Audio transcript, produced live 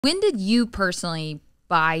When did you personally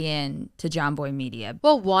buy in to Jomboy Media?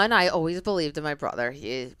 Well, one, I always believed in my brother.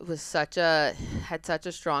 He was had such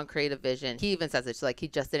a strong creative vision. He even says it's like he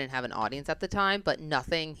just didn't have an audience at the time, but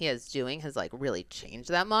nothing he is doing has like really changed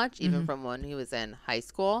that much, even from when he was in high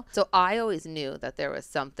school. So I always knew that there was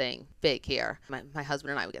something big here. My husband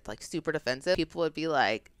and I would get like super defensive. People would be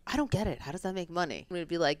like, I don't get it. How does that make money? We'd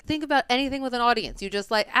be like, think about anything with an audience. You just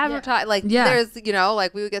like advertise. There's,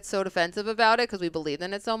 like we would get so defensive about it because we believed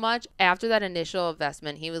in it so much. After that initial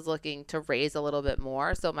investment, he was looking to raise a little bit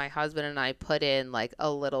more. So my husband and I put in like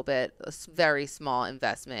a very small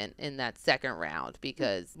investment in that second round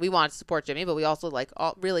because we wanted to support Jimmy, but we also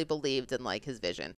really believed in like his vision.